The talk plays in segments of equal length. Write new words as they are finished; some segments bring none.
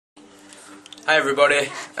Hi everybody,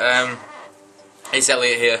 it's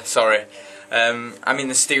Elliot here, sorry. I'm in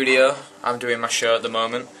the studio, I'm doing my show at the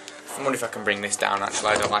moment. I wonder if I can bring this down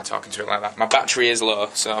actually, I don't like talking to it like that. My battery is low,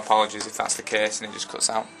 so apologies if that's the case and it just cuts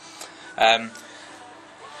out. I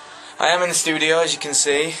am in the studio as you can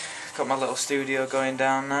see, got my little studio going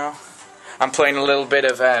down now. I'm playing a little bit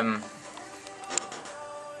of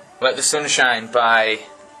Let the Sun Shine by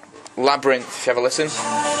Labyrinth, if you have a listen.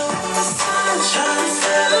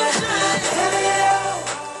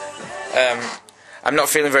 I'm not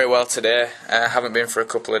feeling very well today. I haven't been for a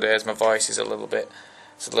couple of days. My voice is a little bit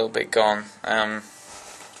gone. I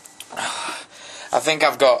think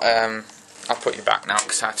I've got. I'll put you back now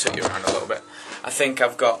because I took you around a little bit. I think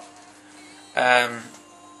I've got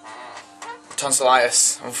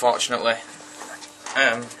tonsillitis, unfortunately,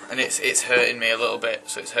 and it's hurting me a little bit.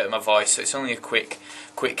 So it's hurting my voice. So it's only a quick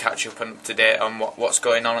catch up and up to date on what's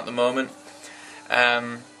going on at the moment.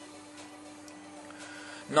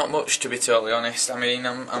 Not much, to be totally honest. I mean,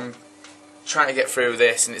 I'm trying to get through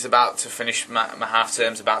this, and it's about to finish. My half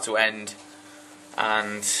term's about to end,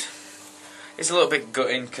 and it's a little bit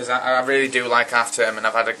gutting because I really do like half term, and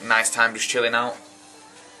I've had a nice time just chilling out.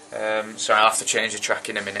 So I'll have to change the track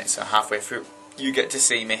in a minute. So halfway through, you get to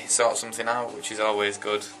see me sort something out, which is always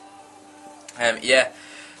good. Yeah.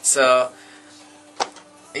 So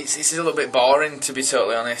it's a little bit boring, to be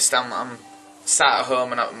totally honest. I'm sat at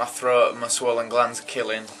home and my throat and my swollen glands are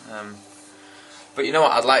killing. But you know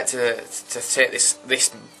what? I'd like to take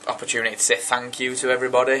this opportunity to say thank you to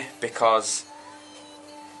everybody, because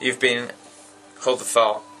you've been. Hold the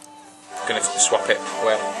thought. I'm gonna swap it.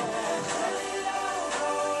 Wait.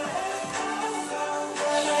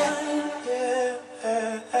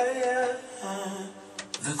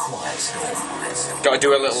 The Quiet Storm. Got to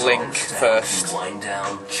do a little link first. Wind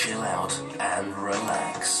down, chill out, and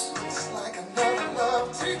relax.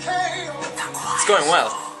 It's going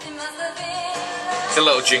well. It's a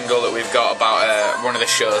little jingle that we've got about one of the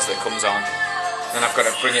shows that comes on, and I've got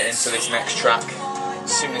to bring it into this next track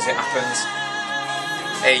as soon as it happens.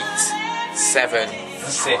 8, 7,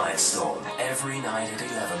 6. The Quiet Storm, every night at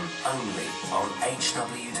 11, only on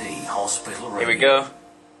HWD Hospital Radio. Here we go.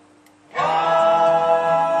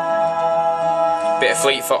 Bit of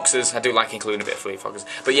Fleet Foxes. I do like including a bit of Fleet Foxes.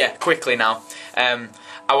 But yeah, quickly now.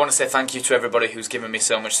 I want to say thank you to everybody who's given me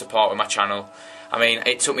so much support with my channel. I mean,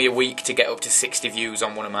 it took me a week to get up to 60 views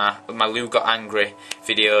on one of my Lou Got Angry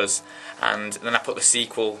videos, and then I put the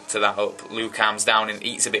sequel to that up, Lou Calms Down and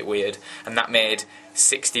Eats a Bit Weird, and that made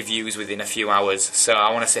 60 views within a few hours. So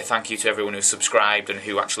I want to say thank you to everyone who's subscribed and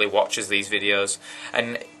who actually watches these videos,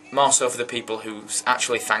 and more so for the people who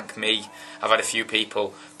actually thank me. I've had a few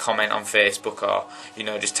people comment on Facebook, or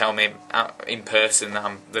just tell me in person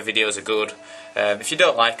that the videos are good. If you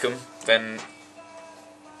don't like them, then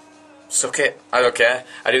suck it. I don't care.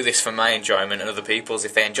 I do this for my enjoyment and other people's.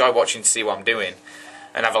 If they enjoy watching to see what I'm doing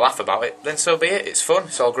and have a laugh about it, then so be it. It's fun.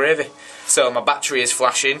 It's all gravy. So my battery is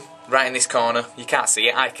flashing right in this corner. You can't see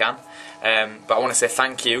it. I can. But I want to say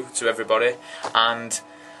thank you to everybody, and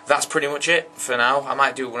that's pretty much it for now. I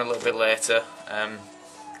might do one a little bit later,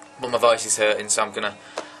 but my voice is hurting, so I'm gonna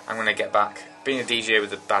get back. Being a DJ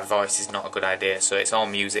with a bad voice is not a good idea, so it's all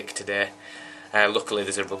music today. Luckily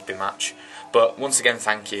there's a rugby match. But once again,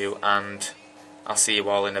 thank you, and I'll see you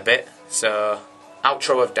all in a bit. So,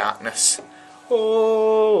 outro of darkness.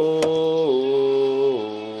 Oh.